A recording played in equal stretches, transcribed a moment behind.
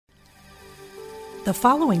The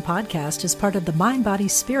following podcast is part of the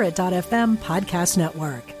MindBodySpirit.fm podcast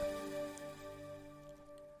network.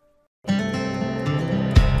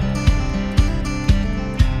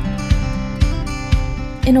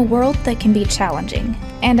 In a world that can be challenging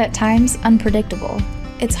and at times unpredictable,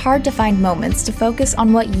 it's hard to find moments to focus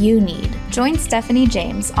on what you need. Join Stephanie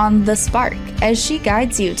James on The Spark as she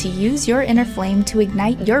guides you to use your inner flame to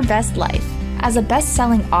ignite your best life. As a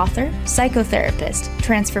best-selling author, psychotherapist,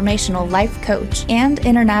 transformational life coach, and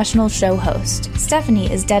international show host,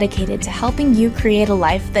 Stephanie is dedicated to helping you create a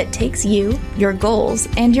life that takes you, your goals,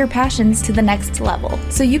 and your passions to the next level,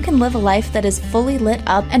 so you can live a life that is fully lit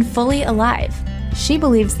up and fully alive. She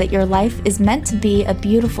believes that your life is meant to be a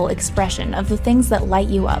beautiful expression of the things that light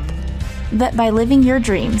you up. That by living your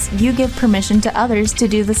dreams, you give permission to others to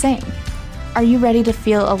do the same. Are you ready to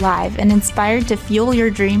feel alive and inspired to fuel your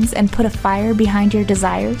dreams and put a fire behind your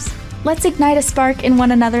desires? Let's ignite a spark in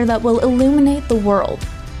one another that will illuminate the world.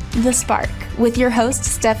 The Spark, with your host,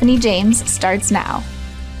 Stephanie James, starts now.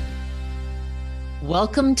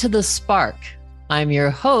 Welcome to The Spark. I'm your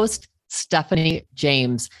host, Stephanie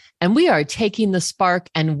James, and we are taking the spark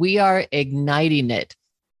and we are igniting it.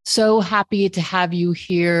 So happy to have you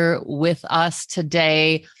here with us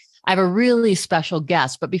today. I have a really special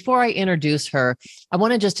guest, but before I introduce her, I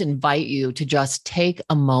want to just invite you to just take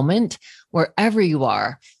a moment wherever you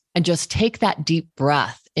are and just take that deep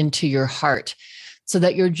breath into your heart so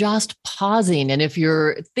that you're just pausing. And if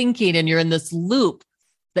you're thinking and you're in this loop,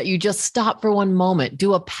 that you just stop for one moment,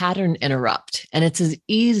 do a pattern interrupt. And it's as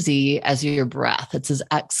easy as your breath. It's as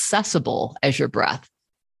accessible as your breath.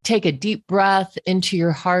 Take a deep breath into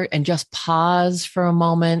your heart and just pause for a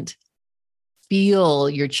moment. Feel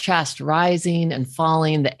your chest rising and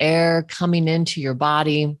falling, the air coming into your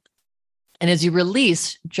body. And as you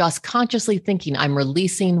release, just consciously thinking, I'm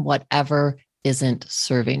releasing whatever isn't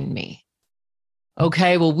serving me.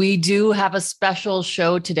 Okay, well, we do have a special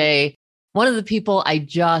show today. One of the people I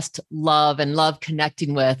just love and love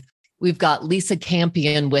connecting with, we've got Lisa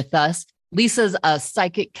Campion with us. Lisa's a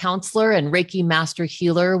psychic counselor and Reiki master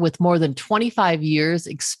healer with more than 25 years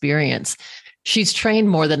experience. She's trained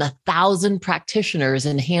more than 1,000 practitioners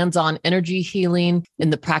in hands-on energy healing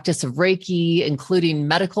in the practice of Reiki, including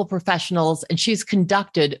medical professionals, and she's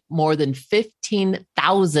conducted more than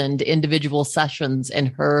 15,000 individual sessions in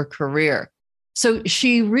her career. So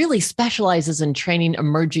she really specializes in training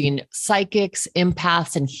emerging psychics,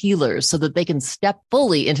 empaths, and healers so that they can step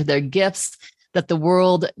fully into their gifts that the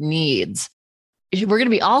world needs. We're going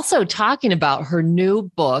to be also talking about her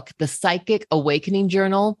new book, The Psychic Awakening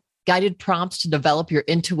Journal, Guided Prompts to Develop Your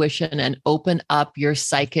Intuition and Open Up Your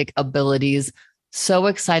Psychic Abilities. So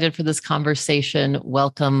excited for this conversation.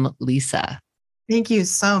 Welcome, Lisa. Thank you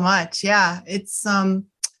so much. Yeah, it's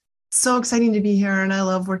so exciting to be here and I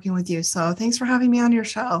love working with you. So thanks for having me on your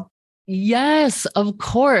show. Yes, of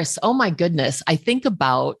course. Oh my goodness. I think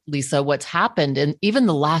about, Lisa, what's happened in even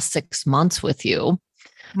the last 6 months with you.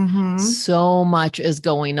 Mm-hmm. So much is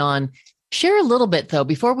going on. Share a little bit though,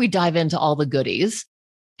 before we dive into all the goodies,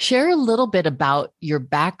 share a little bit about your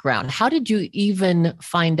background. How did you even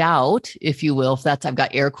find out, if you will, if that's, I've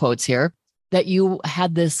got air quotes here, that you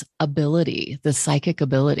had this ability, this psychic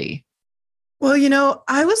ability? Well,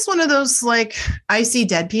 I was one of those I see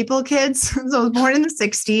dead people kids. So I was born in the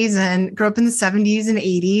 60s and grew up in the 70s and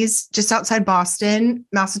 80s, just outside Boston,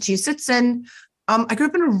 Massachusetts. And I grew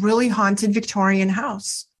up in a really haunted Victorian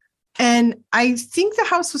house. And I think the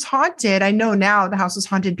house was haunted. I know now the house was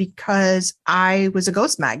haunted because I was a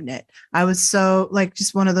ghost magnet. I was so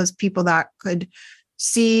just one of those people that could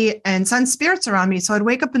see and sense spirits around me. So I'd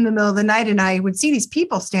wake up in the middle of the night and I would see these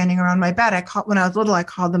people standing around my bed. When I was little, I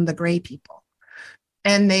called them the gray people.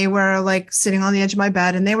 And they were sitting on the edge of my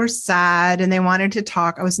bed and they were sad and they wanted to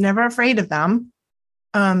talk. I was never afraid of them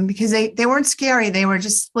because they weren't scary. They were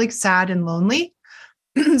just sad and lonely.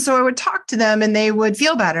 So I would talk to them and they would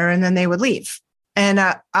feel better and then they would leave. And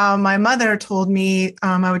my mother told me,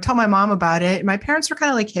 I would tell my mom about it. My parents were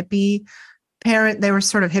kind of hippie they were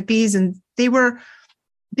sort of hippies and they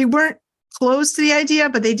weren't close to the idea,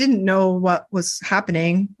 but they didn't know what was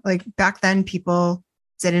happening. Back then people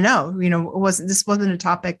didn't know, this wasn't a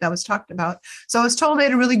topic that was talked about. So I was told I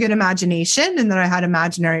had a really good imagination and that I had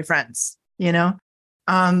imaginary friends, but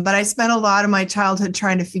I spent a lot of my childhood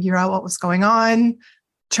trying to figure out what was going on,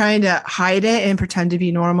 trying to hide it and pretend to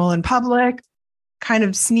be normal in public, kind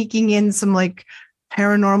of sneaking in some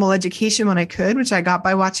paranormal education when I could, which I got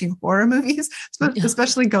by watching horror movies,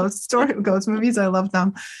 especially ghost movies. I love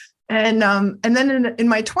them. And then in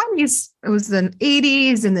my 20s, it was the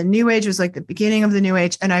 80s and the new age was the beginning of the new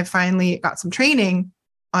age. And I finally got some training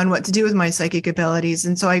on what to do with my psychic abilities.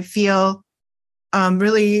 And so I feel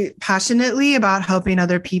really passionately about helping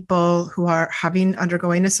other people who are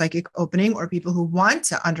undergoing a psychic opening, or people who want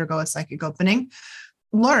to undergo a psychic opening,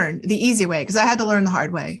 learn the easy way, because I had to learn the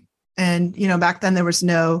hard way. And, back then there was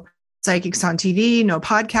no psychics on TV, no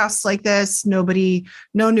podcasts like this, no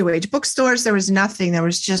new age bookstores. There was nothing. There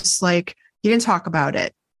was just like, you didn't talk about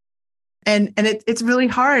it. And it's really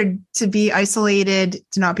hard to be isolated,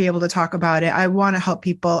 to not be able to talk about it. I want to help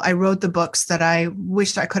people. I wrote the books that I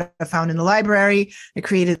wished I could have found in the library. I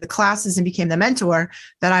created the classes and became the mentor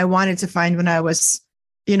that I wanted to find when I was,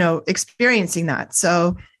 experiencing that.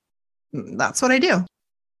 So that's what I do.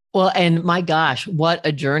 Well, and my gosh, what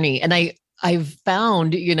a journey. And I've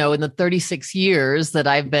found, in the 36 years that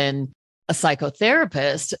I've been a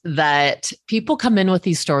psychotherapist, that people come in with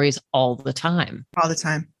these stories all the time. All the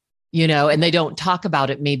time. And they don't talk about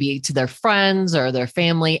it maybe to their friends or their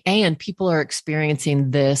family. And people are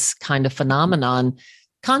experiencing this kind of phenomenon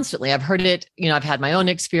constantly. I've heard it, I've had my own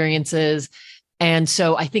experiences. And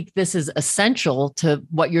so I think this is essential to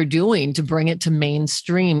what you're doing to bring it to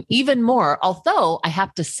mainstream even more. Although I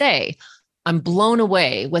have to say, I'm blown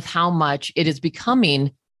away with how much it is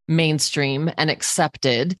becoming mainstream and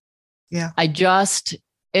accepted. Yeah. I just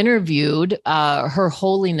interviewed Her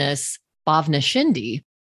Holiness Bhavna Shinde.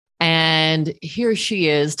 And here she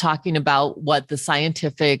is talking about what the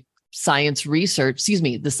Scientific Spiritual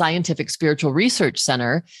Research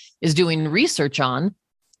Center is doing research on.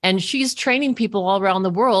 And she's training people all around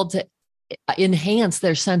the world to enhance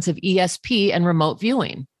their sense of ESP and remote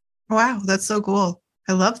viewing. Wow, that's so cool.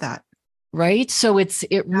 I love that. Right? So it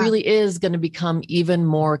really is going to become even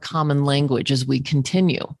more common language as we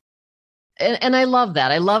continue. And I love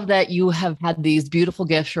that. I love that you have had these beautiful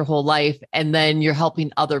gifts your whole life, and then you're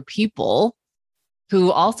helping other people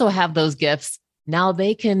who also have those gifts. Now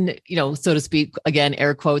they can, so to speak, again,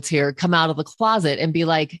 air quotes here, come out of the closet and be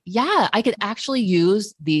like, yeah, I could actually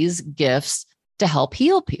use these gifts to help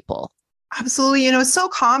heal people. Absolutely. It's so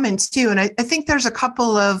common too. And I think there's a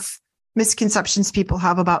couple of misconceptions people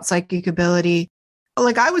have about psychic ability.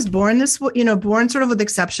 Like, I was born born sort of with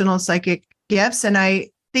exceptional psychic gifts. And I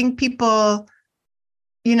think people,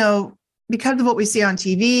 because of what we see on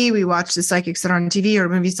TV, we watch the psychics that are on TV or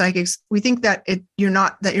movie psychics, we think that you're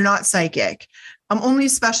not psychic. Only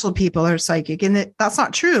special people are psychic. And that's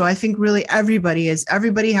not true. I think really everybody is.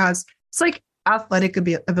 Everybody has, it's like athletic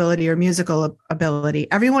ability or musical ability.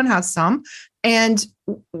 Everyone has some, and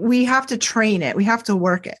we have to train it. We have to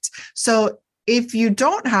work it. So if you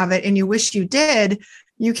don't have it and you wish you did,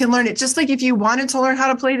 you can learn it. Just like if you wanted to learn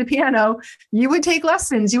how to play the piano, you would take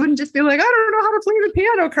lessons. You wouldn't just be like, I don't know how to play the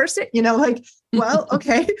piano, curse it. Well,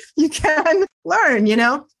 okay, you can learn,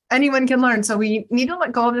 anyone can learn. So we need to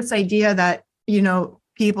let go of this idea that,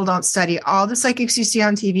 people don't study. All the psychics you see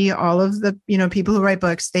on TV, all of the, people who write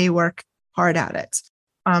books, they work hard at it.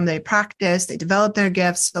 They practice, they develop their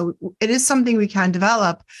gifts. So it is something we can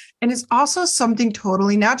develop. And it's also something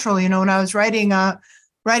totally natural. When I was writing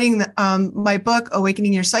my book,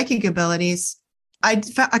 Awakening Your Psychic Abilities, I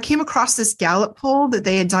came across this Gallup poll that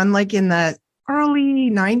they had done like in the early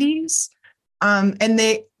 90s. And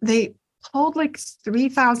they polled like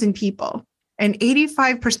 3,000 people, and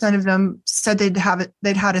 85% of them said they'd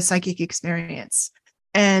had a psychic experience.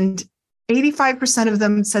 And 85% of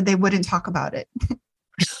them said they wouldn't talk about it.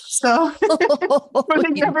 So or they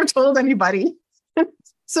never told anybody.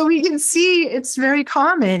 So we can see it's very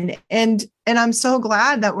common. And I'm so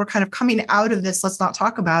glad that we're kind of coming out of this, let's not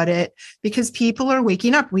talk about it, because people are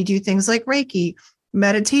waking up. We do things like Reiki,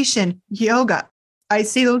 meditation, yoga. I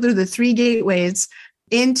say those are the 3 gateways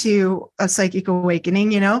into a psychic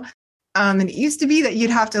awakening, And it used to be that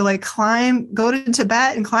you'd have to go to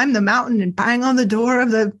Tibet and climb the mountain and bang on the door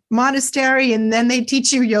of the monastery. And then they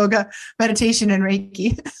teach you yoga, meditation, and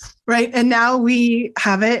Reiki, right? And now we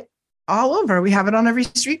have it all over. We have it on every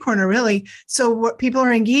street corner, really. So what people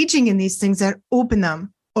are engaging in these things that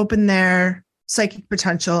open their psychic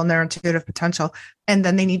potential and their intuitive potential. And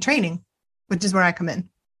then they need training, which is where I come in.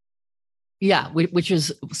 Yeah, which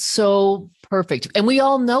is so perfect. And we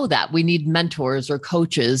all know that we need mentors or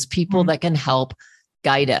coaches, people that can help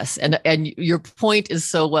guide us. And your point is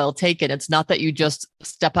so well taken. It's not that you just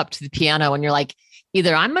step up to the piano and you're like,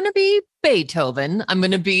 either I'm going to be Beethoven, I'm going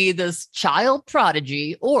to be this child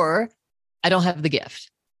prodigy, or I don't have the gift.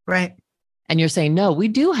 Right. And you're saying, no, we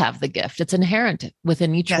do have the gift. It's inherent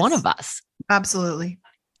within each one of us. Absolutely.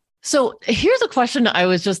 So here's a question I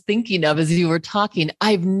was just thinking of as you were talking.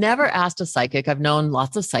 I've never asked a psychic. I've known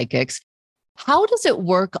lots of psychics. How does it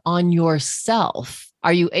work on yourself?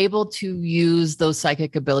 Are you able to use those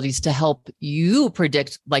psychic abilities to help you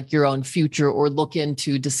predict your own future or look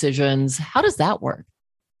into decisions? How does that work?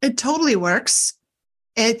 It totally works.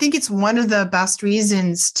 I think it's one of the best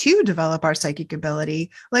reasons to develop our psychic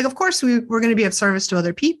ability. Like, of course, we're going to be of service to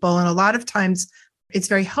other people. And a lot of times it's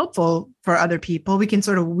very helpful for other people. We can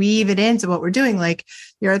sort of weave it into what we're doing. Like,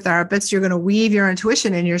 you're a therapist, you're going to weave your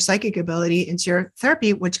intuition and your psychic ability into your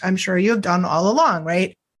therapy, which I'm sure you have done all along,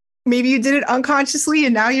 right? Maybe you did it unconsciously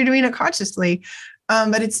and now you're doing it consciously.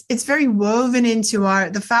 But it's very woven into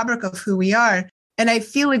the fabric of who we are. And I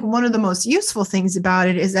feel like one of the most useful things about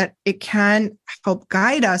it is that it can help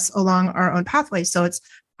guide us along our own pathway. So it's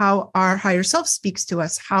how our higher self speaks to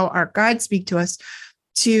us, how our guides speak to us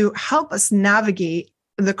to help us navigate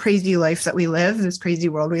the crazy life that we live, this crazy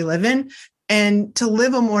world we live in, and to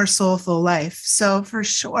live a more soulful life. So for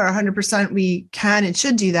sure, 100% we can and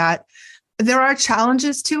should do that. There are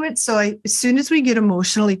challenges to it. So as soon as we get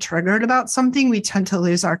emotionally triggered about something, we tend to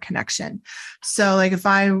lose our connection. So like if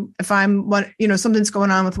I'm something's going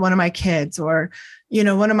on with one of my kids or,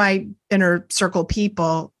 one of my inner circle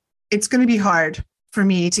people, it's going to be hard for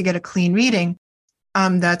me to get a clean reading.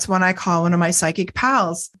 That's when I call one of my psychic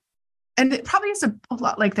pals. And it probably is a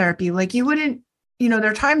lot like therapy. Like you wouldn't, there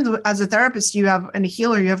are times as a therapist, and a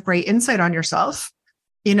healer, you have great insight on yourself.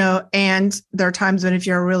 And there are times when if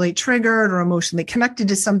you're really triggered or emotionally connected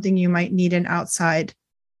to something, you might need an outside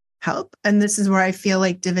help. And this is where I feel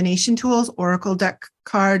like divination tools, oracle deck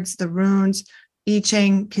cards, the runes, I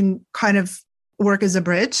Ching can kind of work as a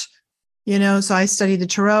bridge, So I studied the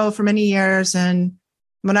tarot for many years. And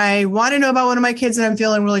when I want to know about one of my kids and I'm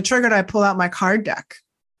feeling really triggered, I pull out my card deck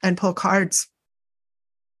and pull cards,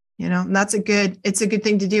 and it's a good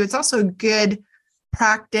thing to do. It's also a good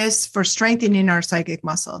practice for strengthening our psychic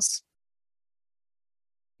muscles.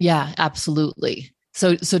 Yeah, absolutely.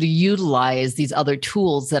 So to utilize these other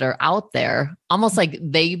tools that are out there, almost like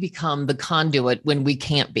they become the conduit when we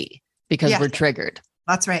can't be because we're triggered.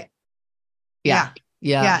 That's right. Yeah.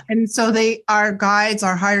 And so our guides,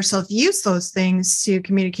 our higher self use those things to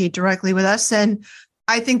communicate directly with us. And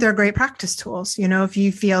I think they're great practice tools. If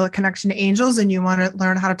you feel a connection to angels and you want to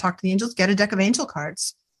learn how to talk to the angels, get a deck of angel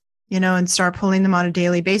cards. And start pulling them on a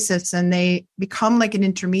daily basis. And they become like an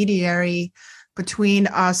intermediary between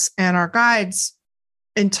us and our guides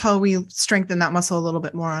until we strengthen that muscle a little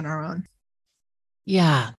bit more on our own.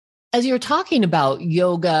 Yeah. As you're talking about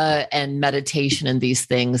yoga and meditation and these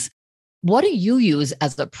things, what do you use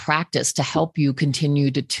as a practice to help you continue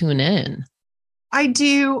to tune in? I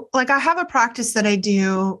have a practice that I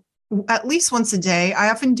do at least once a day.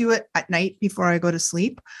 I often do it at night before I go to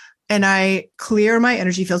sleep. And I clear my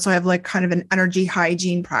energy field. So I have like kind of an energy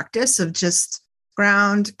hygiene practice of just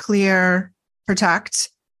ground, clear, protect.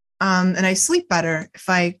 And I sleep better if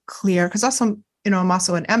I clear, because also, I'm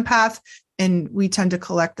also an empath and we tend to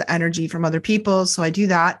collect the energy from other people. So I do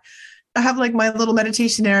that. I have like my little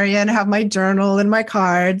meditation area and I have my journal and my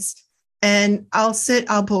cards. And I'll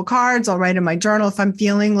pull cards, I'll write in my journal. If I'm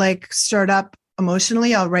feeling like stirred up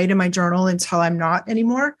emotionally, I'll write in my journal until I'm not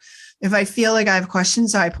anymore. If I feel like I have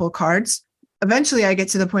questions, I pull cards. Eventually I get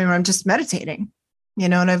to the point where I'm just meditating,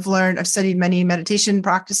 and I've studied many meditation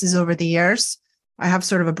practices over the years. I have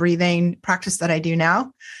sort of a breathing practice that I do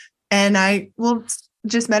now. And I will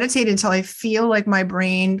just meditate until I feel like my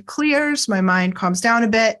brain clears, my mind calms down a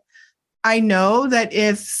bit. I know that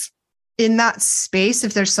if in that space,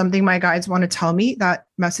 if there's something my guides want to tell me, that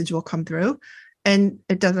message will come through. And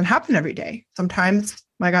it doesn't happen every day. Sometimes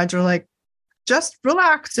my guides are like, just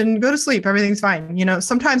relax and go to sleep. Everything's fine.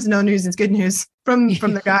 Sometimes no news is good news from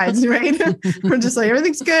the guides, right? We're just like,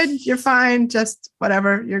 everything's good. You're fine. Just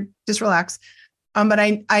whatever. You're just relax. But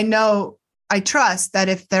I know, I trust that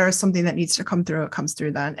if there is something that needs to come through, it comes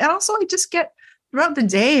through then. And also I just get throughout the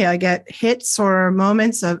day, I get hits or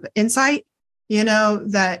moments of insight,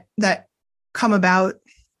 that come about.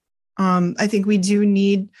 I think we do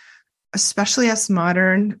need, especially us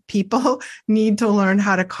modern people, need to learn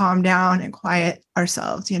how to calm down and quiet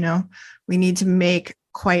ourselves. We need to make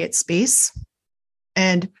quiet space,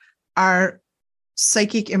 and our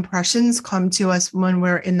psychic impressions come to us when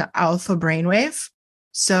we're in the alpha brainwave.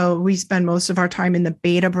 So we spend most of our time in the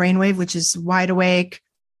beta brainwave, which is wide awake,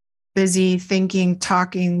 busy, thinking,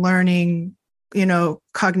 talking, learning,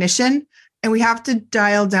 cognition. And we have to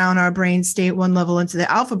dial down our brain state one level into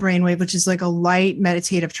the alpha brainwave, which is like a light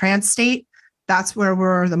meditative trance state. That's where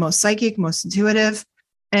we're the most psychic, most intuitive.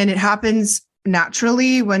 And it happens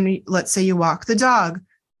naturally when, let's say you walk the dog,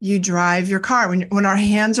 you drive your car. When our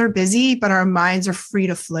hands are busy, but our minds are free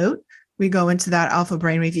to float, we go into that alpha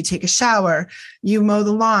brainwave. You take a shower, you mow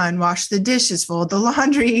the lawn, wash the dishes, fold the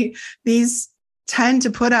laundry. These tend to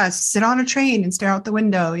put us, sit on a train and stare out the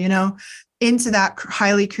window, into that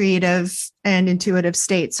highly creative and intuitive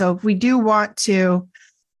state. So if we do want to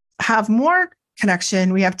have more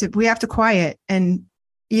connection, we have to quiet, and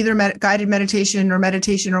either guided meditation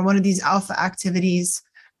or one of these alpha activities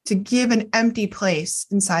to give an empty place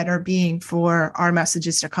inside our being for our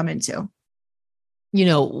messages to come into. You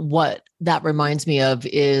know, what that reminds me of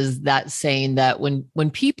is that saying that when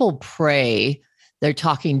people pray, they're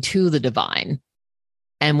talking to the divine.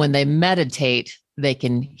 And when they meditate, they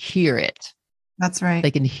can hear it. That's right.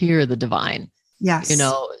 They can hear the divine. Yes. You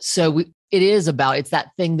know, so it's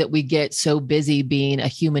that thing that we get so busy being a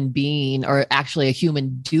human being, or actually a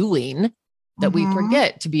human doing, that we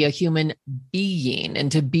forget to be a human being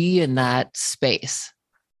and to be in that space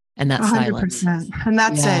and that 100%. silence. And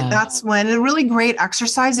that's it. That's when a really great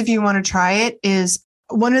exercise, if you want to try it, is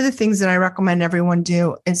one of the things that I recommend everyone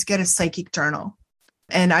do is get a psychic journal.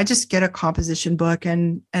 And I just get a composition book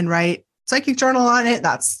and write psychic journal on it.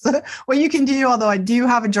 That's what you can do. Although I do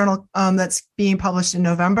have a journal that's being published in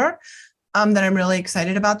November that I'm really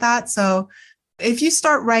excited about that. So if you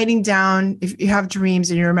start writing down, if you have dreams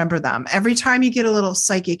and you remember them, every time you get a little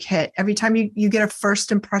psychic hit, every time you get a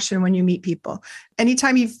first impression when you meet people,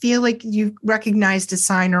 anytime you feel like you recognized a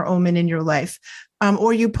sign or omen in your life,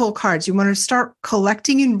 or you pull cards, you want to start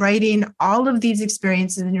collecting and writing all of these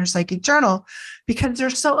experiences in your psychic journal, because they're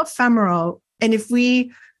so ephemeral. And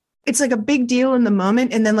it's like a big deal in the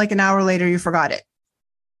moment, and then like an hour later, you forgot it,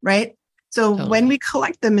 right? So when we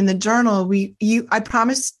collect them in the journal, I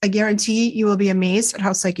promise, I guarantee you will be amazed at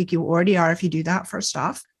how psychic you already are if you do that, first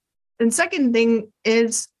off. And second thing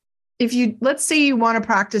is, let's say you want to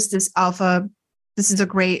practice this alpha, this is a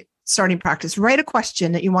great starting practice. Write a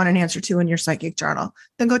question that you want an answer to in your psychic journal.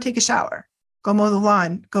 Then go take a shower, go mow the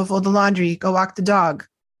lawn, go fold the laundry, go walk the dog.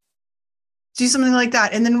 Do something like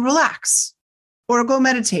that, and then relax, or go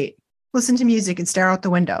meditate, listen to music and stare out the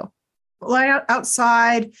window. Lie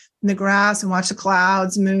outside in the grass and watch the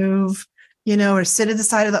clouds move, or sit at the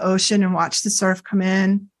side of the ocean and watch the surf come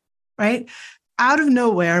in, right? Out of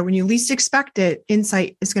nowhere, when you least expect it,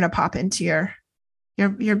 insight is going to pop into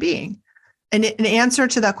your being. And an answer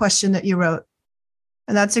to that question that you wrote.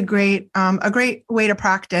 And that's a great way to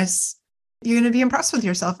practice. You're going to be impressed with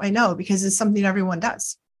yourself, I know, because it's something everyone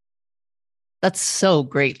does. That's so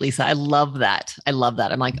great, Lisa. I love that.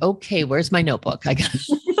 I'm like, okay, where's my notebook? I got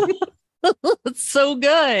It's so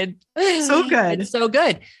good. So good. It's so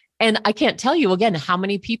good. And I can't tell you again how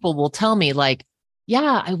many people will tell me, like,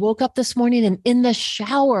 yeah, I woke up this morning and in the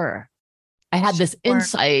shower, I had this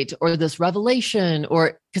insight or this revelation,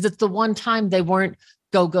 or because it's the one time they weren't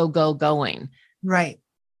going. Right.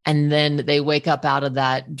 And then they wake up out of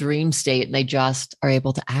that dream state and they just are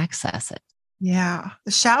able to access it. Yeah.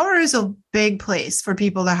 The shower is a big place for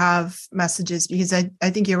people to have messages, because I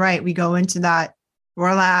think you're right. We go into that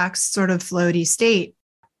relaxed, sort of floaty state.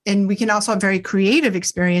 And we can also have very creative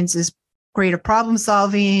experiences, creative problem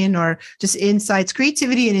solving, or just insights.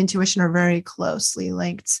 Creativity and intuition are very closely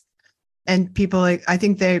linked. And I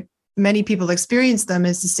think many people experience them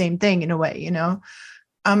as the same thing in a way,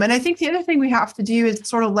 And I think the other thing we have to do is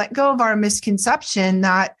sort of let go of our misconception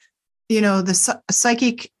that, the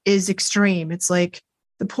psychic is extreme. It's like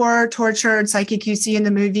the poor, tortured psychic you see in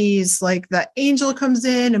the movies, like the angel comes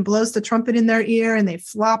in and blows the trumpet in their ear and they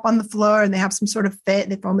flop on the floor and they have some sort of fit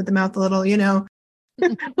and they foam at the mouth a little,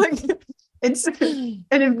 like and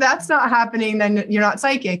if that's not happening, then you're not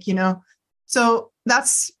psychic, So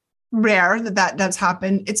that's rare that does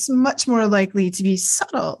happen. It's much more likely to be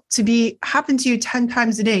subtle, to happen to you 10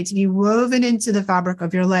 times a day, to be woven into the fabric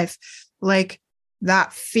of your life. Like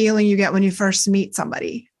that feeling you get when you first meet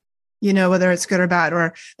somebody, whether it's good or bad,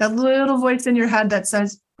 or that little voice in your head that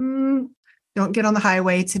says, don't get on the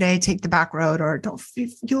highway today, take the back road, or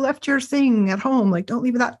you left your thing at home, like don't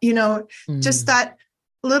leave that, just that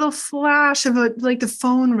little flash of like the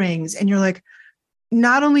phone rings and you're like,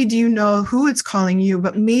 not only do you know who it's calling you,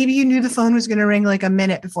 but maybe you knew the phone was going to ring like a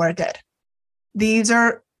minute before it did. These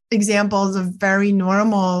are examples of very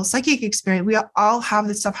normal psychic experience. We all have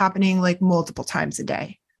this stuff happening like multiple times a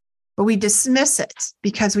day. But we dismiss it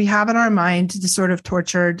because we have in our mind the sort of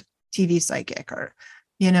tortured TV psychic, or,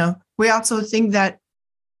 we also think that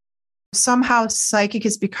somehow psychic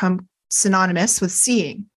has become synonymous with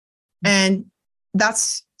seeing. And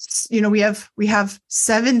that's, we have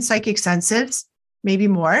 7 psychic senses, maybe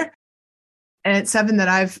more. And it's 7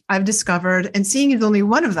 that I've discovered, and seeing is only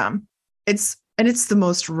one of them. It's the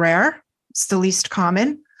most rare. It's the least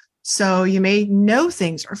common. So you may know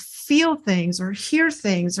things or feel things or hear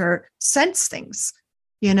things or sense things,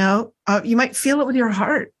 you might feel it with your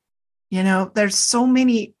heart. There's so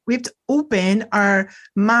many, we have to open our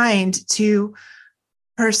mind to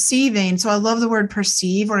perceiving. So I love the word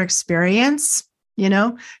perceive or experience.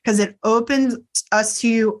 because it opens us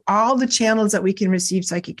to all the channels that we can receive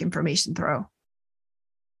psychic information through.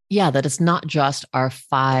 Yeah, that it's not just our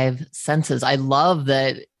five senses. I love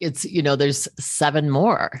that it's, there's seven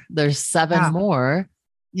more. There's seven more.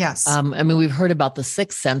 Yes. We've heard about the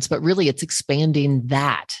sixth sense, but really it's expanding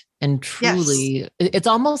that. And truly, It's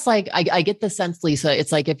almost like I get the sense, Lisa,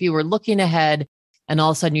 it's like if you were looking ahead and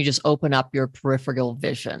all of a sudden you just open up your peripheral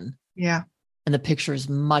vision. Yeah. And the picture is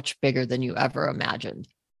much bigger than you ever imagined.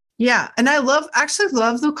 Yeah. And I actually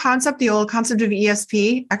love the old concept of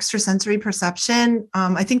ESP, extrasensory perception.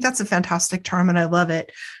 I think that's a fantastic term and I love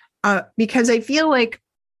it because I feel like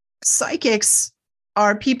psychics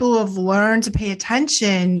are people who have learned to pay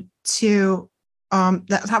attention to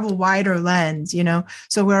that have a wider lens,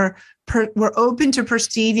 so we're open to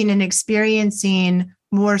perceiving and experiencing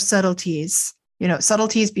more subtleties,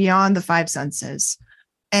 subtleties beyond the five senses.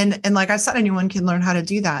 And like I said, anyone can learn how to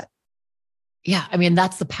do that. Yeah.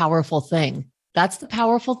 That's the powerful thing.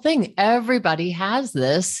 Everybody has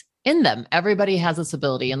this in them. Everybody has this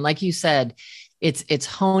ability. And like you said, it's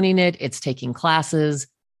honing it. It's taking classes,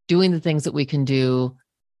 doing the things that we can do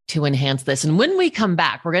to enhance this. And when we come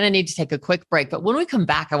back, we're going to need to take a quick break. But when we come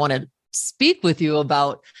back, I want to speak with you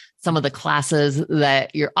about some of the classes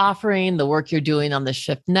that you're offering, the work you're doing on the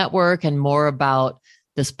Shift Network, and more about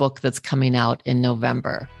this book that's coming out in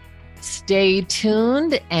November. Stay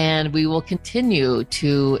tuned, and we will continue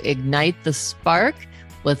to ignite the spark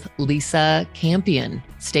with Lisa Campion.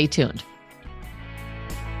 Stay tuned.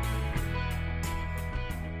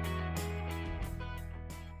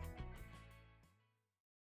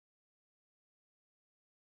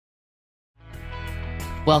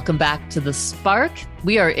 Welcome back to The Spark.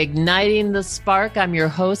 We are igniting the spark. I'm your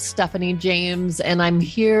host, Stephanie James, and I'm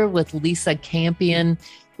here with Lisa Campion.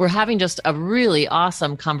 We're having just a really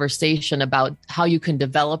awesome conversation about how you can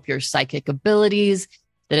develop your psychic abilities,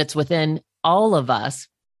 that it's within all of us.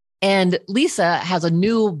 And Lisa has a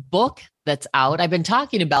new book that's out. I've been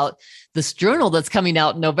talking about this journal that's coming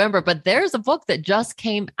out in November, but there's a book that just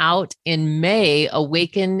came out in May,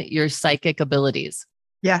 Awaken Your Psychic Abilities.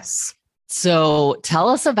 Yes. So tell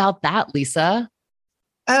us about that, Lisa.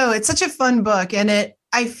 Oh, it's such a fun book. And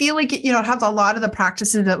I feel like it has a lot of the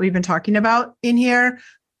practices that we've been talking about in here.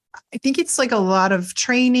 I think it's like a lot of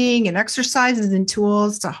training and exercises and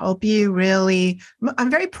tools to help you really. I'm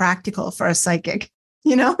very practical for a psychic,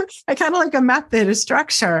 I kind of like a method, a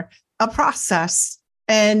structure, a process.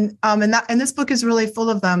 And this book is really full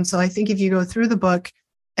of them. So I think if you go through the book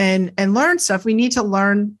and learn stuff, we need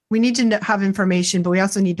to have information, but we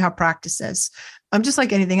also need to have practices. Just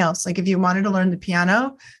like anything else. Like if you wanted to learn the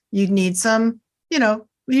piano, you'd need some, you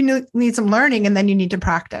need some learning, and then you need to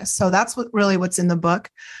practice. So that's what's in the book.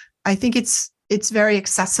 I think it's very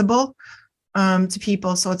accessible to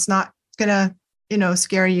people. So it's not gonna,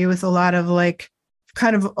 scare you with a lot of like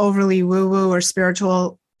kind of overly woo-woo or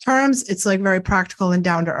spiritual terms. It's like very practical and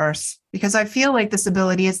down to earth, because I feel like this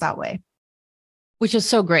ability is that way. Which is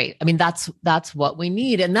so great. That's what we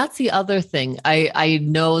need. And that's the other thing. I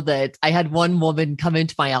know that I had one woman come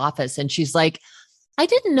into my office and she's like, I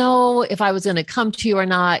didn't know if I was going to come to you or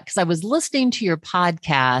not, because I was listening to your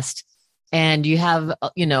podcast and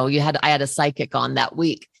I had a psychic on that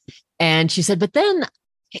week. And she said, but then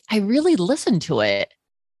I really listened to it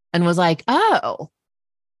and was like, oh,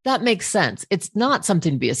 that makes sense. It's not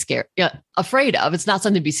something to be afraid of. It's not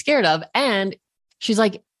something to be scared of. And she's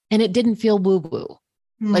like, and it didn't feel woo-woo.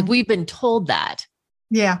 Like we've been told that.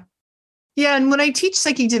 Yeah. Yeah. And when I teach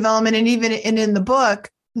psychic development, and even in the book,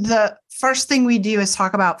 the first thing we do is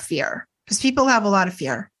talk about fear, because people have a lot of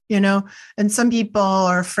fear, and some people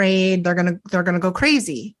are afraid they're going to go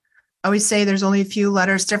crazy. I always say there's only a few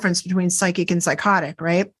letters difference between psychic and psychotic,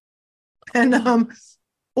 right? And,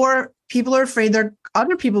 or people are afraid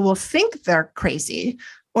other people will think they're crazy,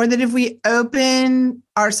 or that if we open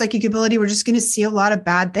our psychic ability, we're just going to see a lot of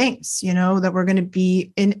bad things, that we're going to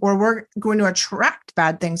be in, or we're going to attract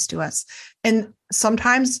bad things to us. And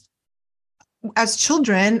sometimes as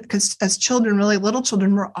children, because as children, really little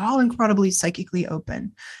children, we're all incredibly psychically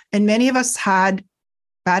open. And many of us had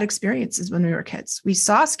bad experiences when we were kids. We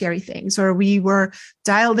saw scary things, or we were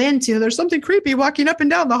dialed into, there's something creepy walking up and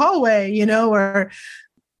down the hallway,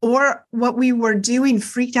 or what we were doing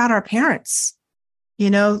freaked out our parents.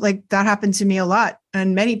 Like that happened to me a lot.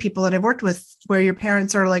 And many people that I've worked with, where your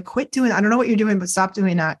parents are like, quit doing, I don't know what you're doing, but stop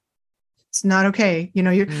doing that. It's not okay.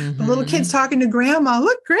 You're the little kids talking to grandma,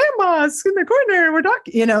 look, grandma's in the corner. We're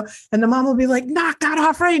talking, and the mom will be like, knock that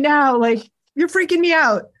off right now. Like you're freaking me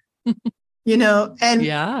out, and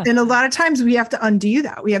a lot of times we have to undo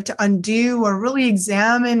that. We have to undo or really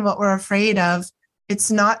examine what we're afraid of It's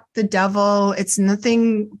not the devil. It's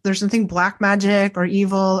nothing. There's nothing black magic or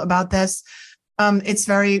evil about this. It's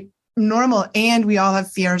very normal. And we all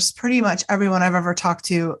have fears. Pretty much everyone I've ever talked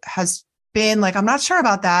to has been like, I'm not sure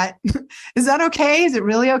about that. Is that okay? Is it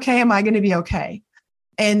really okay? Am I going to be okay?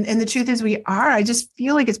 And the truth is we are. I just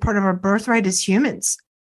feel like it's part of our birthright as humans.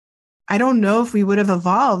 I don't know if we would have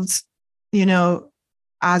evolved,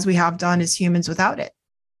 as we have done as humans without it.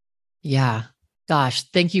 Yeah. Gosh,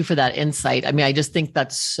 thank you for that insight. I mean, I just think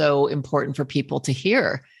that's so important for people to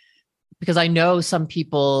hear, because I know some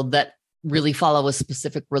people that really follow a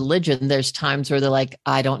specific religion. There's times where they're like,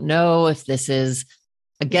 I don't know if this is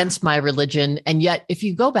against my religion. And yet, if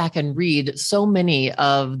you go back and read, so many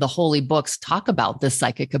of the holy books talk about this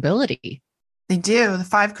psychic ability. They do. The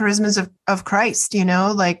 5 charismas of Christ,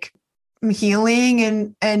 like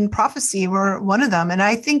healing and prophecy were one of them. And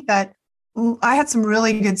I think that I had some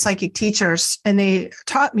really good psychic teachers, and they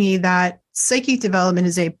taught me that psychic development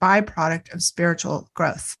is a byproduct of spiritual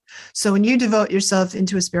growth. So when you devote yourself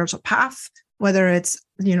into a spiritual path, whether it's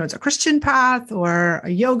a Christian path or a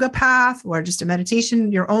yoga path or just a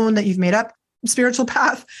meditation, your own that you've made up spiritual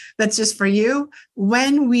path that's just for you.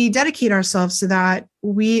 When we dedicate ourselves to that,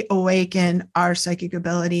 we awaken our psychic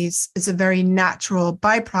abilities. It's a very natural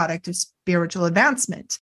byproduct of spiritual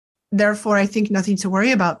advancement. Therefore, I think nothing to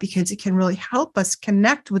worry about, because it can really help us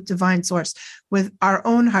connect with divine source, with our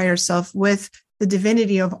own higher self, with the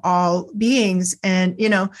divinity of all beings. And,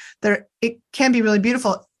 it can be really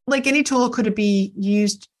beautiful. Like any tool, could it be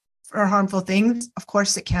used for harmful things? Of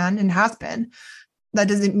course it can and has been. That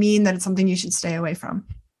doesn't mean that it's something you should stay away from.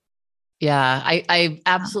 Yeah, I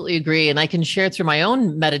absolutely agree. And I can share through my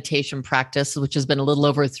own meditation practice, which has been a little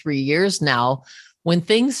over 3 years now. When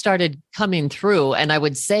things started coming through, and I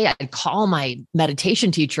would say, I'd call my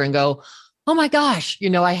meditation teacher and go, oh my gosh,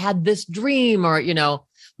 I had this dream, or,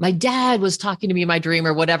 my dad was talking to me in my dream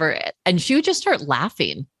or whatever. And she would just start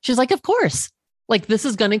laughing. She's like, of course. Like, this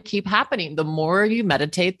is going to keep happening. The more you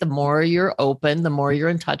meditate, the more you're open, the more you're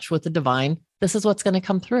in touch with the divine, this is what's going to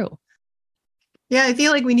come through. Yeah, I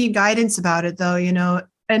feel like we need guidance about it, though,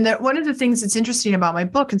 And that one of the things that's interesting about my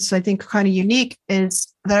book, and so I think kind of unique,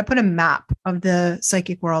 is that I put a map of the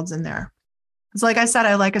psychic worlds in there. It's like I said,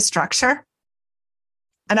 I like a structure.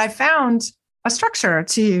 And I found a structure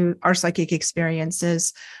to our psychic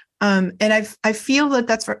experiences. And I feel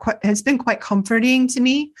that has been quite comforting to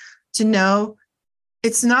me to know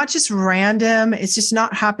it's not just random. It's just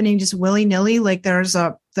not happening just willy-nilly. Like there is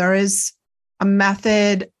a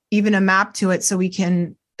method, even a map to it, so we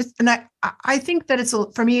can. And I think that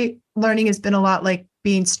for me, learning has been a lot like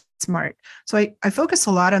being smart. So I focus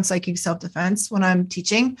a lot on psychic self-defense when I'm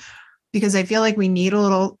teaching, because I feel like we need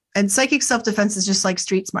and psychic self-defense is just like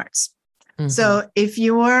street smarts. Mm-hmm. So if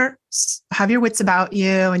you have your wits about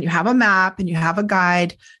you and you have a map and you have a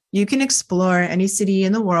guide, you can explore any city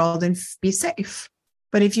in the world and be safe.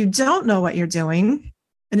 But if you don't know what you're doing,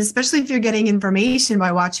 and especially if you're getting information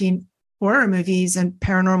by watching horror movies and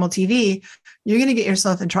paranormal TV, you're going to get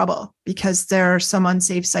yourself in trouble, because there are some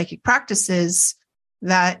unsafe psychic practices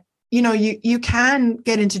that, you can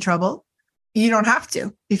get into trouble. You don't have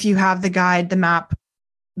to. If you have the guide, the map,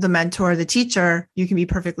 the mentor, the teacher, you can be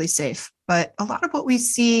perfectly safe. But a lot of what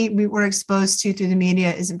we're exposed to through the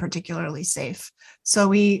media isn't particularly safe. So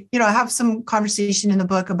we, have some conversation in the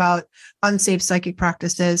book about unsafe psychic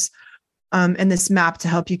practices, and this map to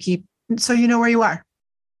help you so you know where you are.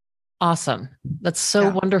 Awesome. That's so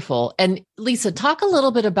wonderful. And Lisa, talk a little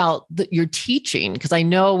bit about your teaching, because I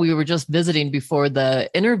know we were just visiting before the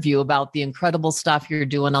interview about the incredible stuff you're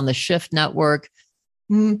doing on the Shift Network.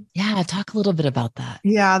 Yeah, talk a little bit about that.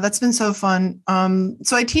 Yeah, that's been so fun.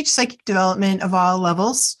 So I teach psychic development of all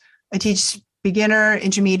levels. I teach beginner,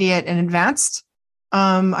 intermediate, and advanced.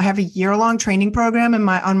 I have a year-long training program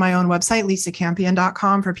on my own website,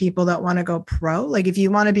 lisacampion.com, for people that want to go pro. Like if you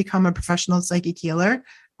want to become a professional psychic healer,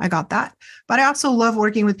 I got that. But I also love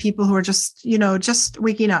working with people who are just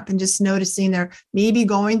waking up and just noticing they're maybe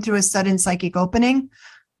going through a sudden psychic opening,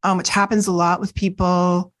 which happens a lot with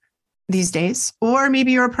people these days. Or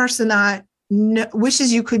maybe you're a person that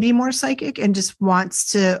wishes you could be more psychic and just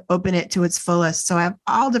wants to open it to its fullest. So I have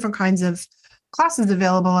all different kinds of classes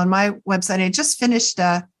available on my website. I just finished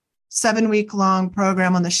a 7-week-long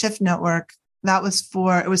program on the Shift Network. That was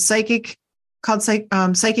psychic, called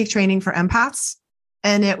psychic training for empaths.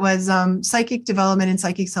 And it was psychic development and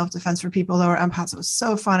psychic self-defense for people that were empaths. It was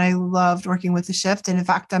so fun. I loved working with the Shift. And in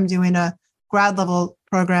fact, I'm doing a grad level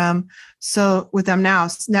program with them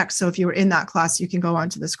next. So if you were in that class, you can go on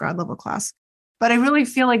to this grad level class. But I really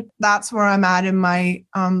feel like that's where I'm at in my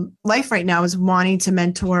life right now, is wanting to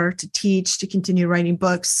mentor, to teach, to continue writing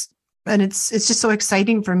books, And it's just so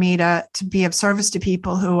exciting for me to be of service to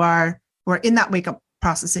people who are in that wake up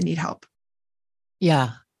process and need help.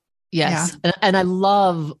 Yeah. Yes. Yeah. And I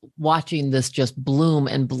love watching this just bloom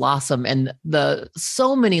and blossom and the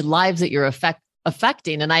so many lives that you're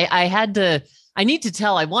affecting. And I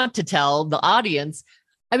want to tell the audience,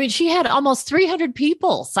 I mean, she had almost 300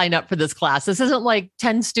 people sign up for this class. This isn't like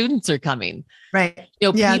 10 students are coming. Right.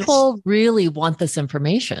 People really want this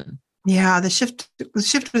information. Yeah. The shift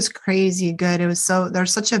was crazy good. It was they're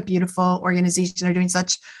such a beautiful organization. They're doing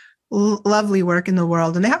such lovely work in the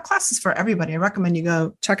world, and they have classes for everybody. I recommend you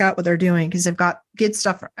go check out what they're doing because they've got good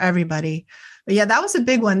stuff for everybody. But yeah, that was a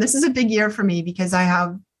big one. This is a big year for me because I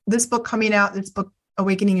have this book coming out. This book,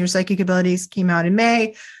 Awakening Your Psychic Abilities, came out in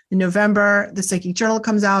May. In November, the Psychic Journal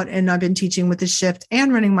comes out, and I've been teaching with the shift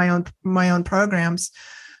and running my own programs.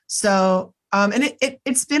 So, and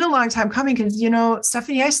it's been a long time coming because,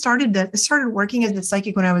 Stephanie, I started working as a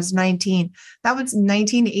psychic when I was 19. That was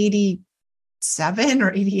 1987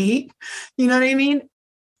 or 88. You know what I mean?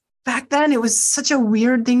 Back then, it was such a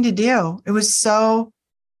weird thing to do. It was so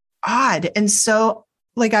odd. And so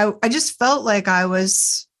like, I just felt like I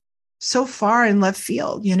was so far in left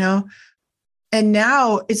field, and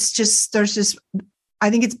now it's just, I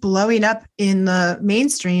think it's blowing up in the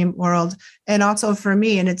mainstream world and also for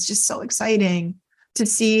me. And it's just so exciting to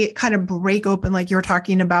see it kind of break open, like you're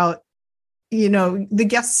talking about, the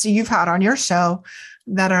guests you've had on your show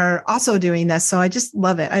that are also doing this. So I just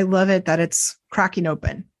love it. I love it that it's cracking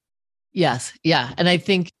open. Yes. Yeah. And I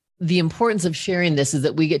think the importance of sharing this is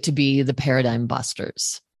that we get to be the paradigm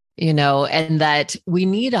busters, and that we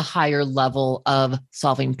need a higher level of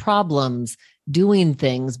solving problems, doing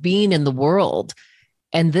things, being in the world.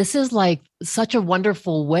 And this is like such a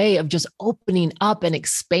wonderful way of just opening up and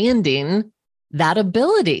expanding that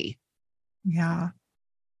ability. Yeah.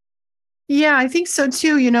 Yeah, I think so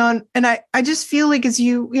too, and I just feel like as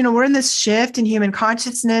we're in this shift in human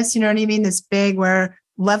consciousness, you know what I mean? This big, we're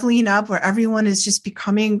leveling up where everyone is just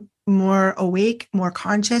becoming more awake, more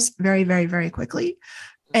conscious very, very, very quickly.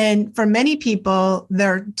 And for many people,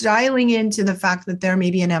 they're dialing into the fact that they're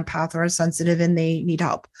maybe an empath or a sensitive and they need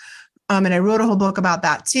help. And I wrote a whole book about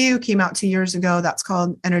that too, came out 2 years ago. That's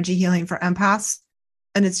called Energy Healing for Empaths.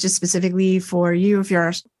 And it's just specifically for you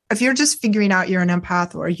if you're just figuring out you're an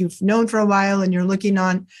empath or you've known for a while and you're looking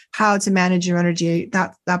on how to manage your energy,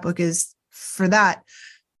 that book is for that.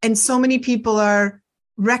 And so many people are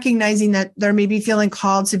recognizing that they're maybe feeling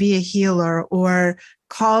called to be a healer or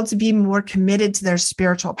called to be more committed to their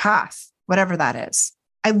spiritual path, whatever that is.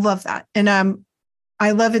 I love that. And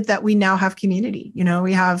I love it that we now have community.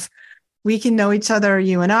 We can know each other,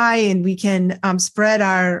 you and I, and we can spread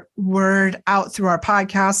our word out through our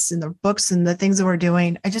podcasts and the books and the things that we're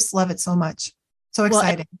doing. I just love it so much. So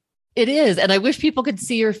exciting. Well, it is. And I wish people could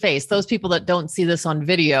see your face. Those people that don't see this on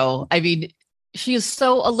video. I mean, she is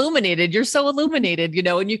so illuminated. You're so illuminated,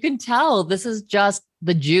 and you can tell this is just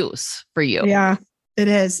the juice for you. Yeah, it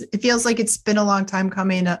is. It feels like it's been a long time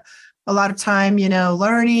coming, a lot of time,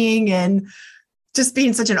 learning and just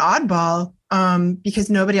being such an oddball. Because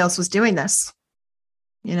nobody else was doing this,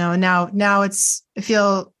 and now I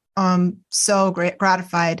feel so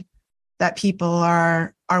gratified that people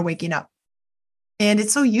are waking up, and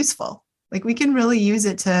it's so useful. Like we can really use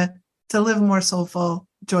it to live more soulful,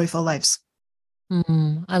 joyful lives.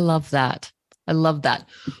 I love that. I love that.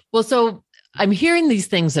 Well, so I'm hearing these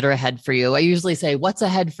things that are ahead for you. I usually say, what's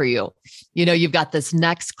ahead for you? You've got this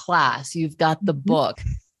next class, you've got the book.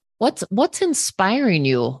 What's inspiring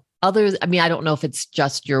you? I don't know if it's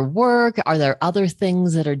just your work. Are there other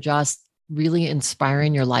things that are just really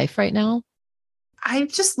inspiring your life right now? I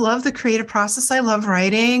just love the creative process. I love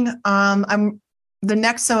writing. The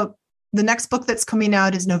next book that's coming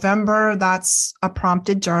out is November. That's a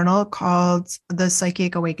prompted journal called the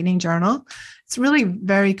Psychic Awakening Journal. It's really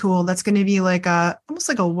very cool. That's going to be almost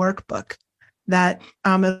like a workbook that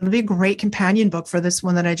it'll be a great companion book for this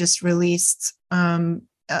one that I just released.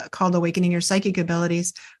 Called Awakening Your Psychic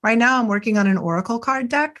Abilities. Right now, I'm working on an oracle card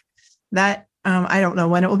deck that I don't know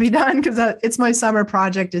when it will be done because it's my summer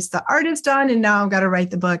project. The art is done, and now I've got to write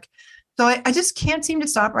the book. So I just can't seem to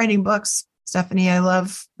stop writing books, Stephanie. I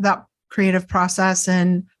love that creative process,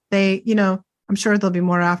 and I'm sure there'll be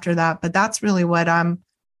more after that. But that's really what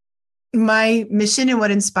my mission and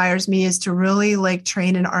what inspires me is to really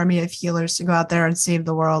train an army of healers to go out there and save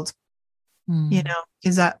the world.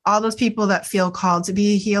 Because all those people that feel called to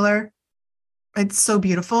be a healer, it's so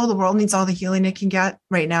beautiful. The world needs all the healing it can get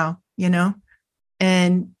right now,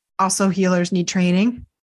 and also healers need training.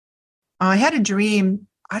 I had a dream.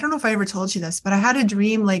 I don't know if I ever told you this, but I had a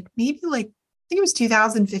dream I think it was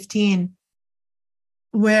 2015.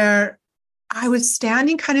 where I was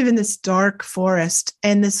standing kind of in this dark forest,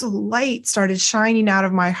 and this light started shining out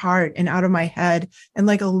of my heart and out of my head and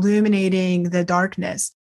like illuminating the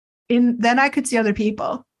darkness. And then I could see other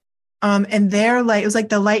people. And their light, it was like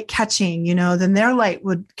the light catching, then their light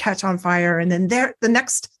would catch on fire. And then the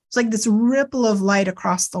next, it's like this ripple of light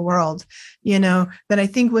across the world, that I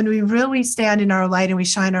think when we really stand in our light and we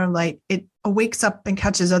shine our light, it wakes up and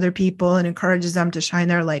catches other people and encourages them to shine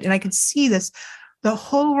their light. And I could see this, the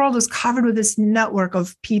whole world was covered with this network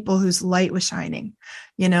of people whose light was shining,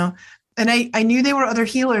 and I knew they were other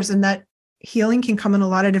healers, and that healing can come in a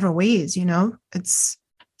lot of different ways. It's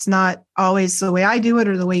not always the way I do it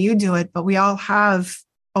or the way you do it, but we all have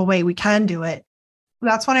a way we can do it.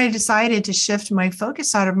 That's when I decided to shift my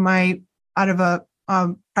focus out of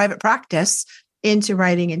a private practice into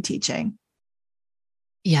writing and teaching.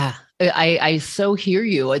 Yeah, I so hear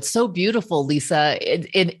you. It's so beautiful, Lisa.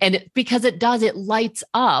 Because it lights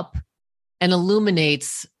up and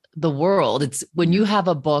illuminates the world. It's when you have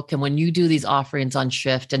a book and when you do these offerings on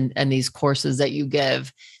Shift and these courses that you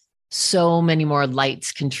give, so many more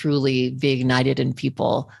lights can truly be ignited in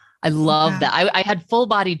people. I love that. I had full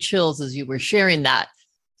body chills as you were sharing that.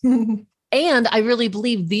 And I really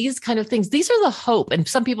believe these kind of things, these are the hope. And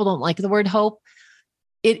some people don't like the word hope.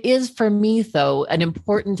 It is for me, though, an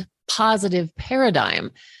important positive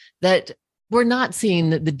paradigm that we're not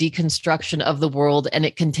seeing the deconstruction of the world and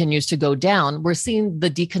it continues to go down. We're seeing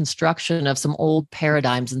the deconstruction of some old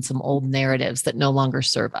paradigms and some old narratives that no longer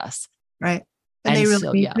serve us. Right. And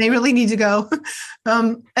they really need to go.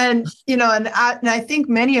 And I think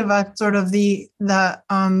many of us sort of the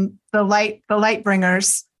light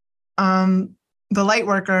bringers, the light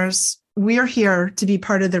workers, we're here to be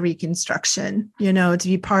part of the reconstruction, to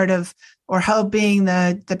be part of or helping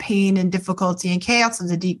the pain and difficulty and chaos of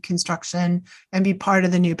the deconstruction and be part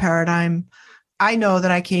of the new paradigm. I know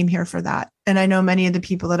that I came here for that. And I know many of the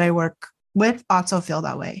people that I work with also feel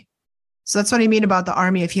that way. So that's what I mean about the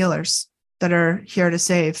army of healers that are here to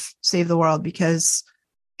save the world, because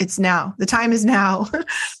it's now. The time is now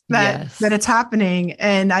that it's happening.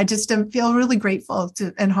 And I just feel really grateful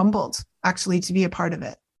and humbled actually to be a part of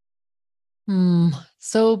it.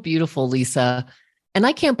 So beautiful, Lisa. And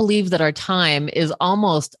I can't believe that our time is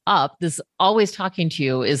almost up. This always talking to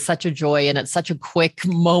you is such a joy, and it's such a quick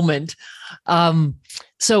moment.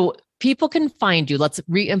 So people can find you. Let's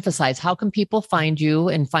reemphasize. How can people find you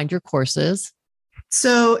and find your courses?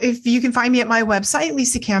 So if you can find me at my website,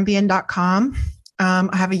 lisacampion.com.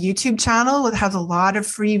 I have a YouTube channel that has a lot of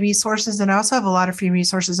free resources, and I also have a lot of free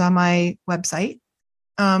resources on my website.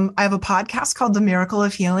 I have a podcast called The Miracle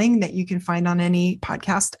of Healing that you can find on any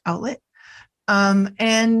podcast outlet.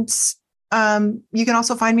 And you can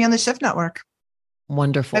also find me on the Shift Network.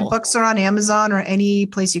 Wonderful. My books are on Amazon or any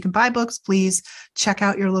place you can buy books. Please check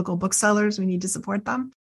out your local booksellers. We need to support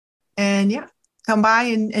them. And come by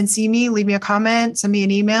and see me, leave me a comment, send me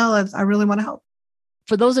an email. I really want to help.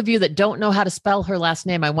 For those of you that don't know how to spell her last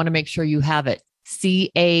name, I want to make sure you have it.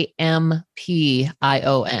 Campion.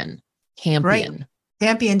 Campion. Right.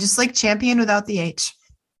 Campion, just like champion without the H.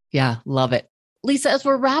 Yeah, love it. Lisa, as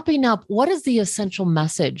we're wrapping up, what is the essential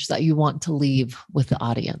message that you want to leave with the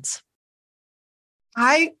audience?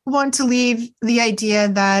 I want to leave the idea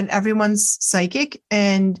that everyone's psychic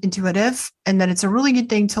and intuitive, and that it's a really good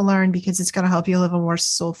thing to learn because it's going to help you live a more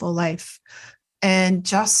soulful life. And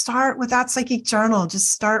just start with that psychic journal. Just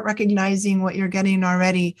start recognizing what you're getting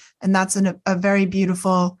already. And that's a very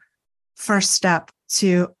beautiful first step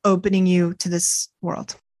to opening you to this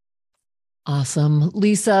world. Awesome.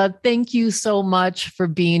 Lisa, thank you so much for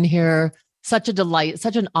being here. Such a delight,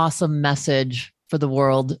 such an awesome message for the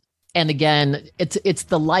world. And again, it's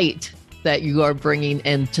the light that you are bringing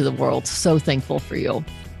into the world. So thankful for you.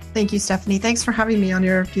 Thank you, Stephanie. Thanks for having me on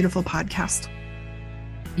your beautiful podcast.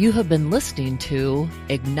 You have been listening to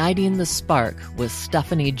Igniting the Spark with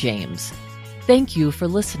Stephanie James. Thank you for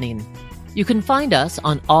listening. You can find us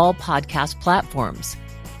on all podcast platforms.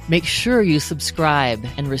 Make sure you subscribe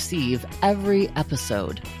and receive every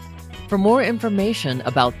episode. For more information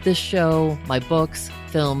about this show, my books,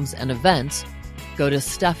 films, and events, go to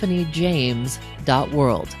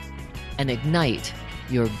stephaniejames.world and ignite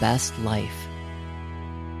your best life.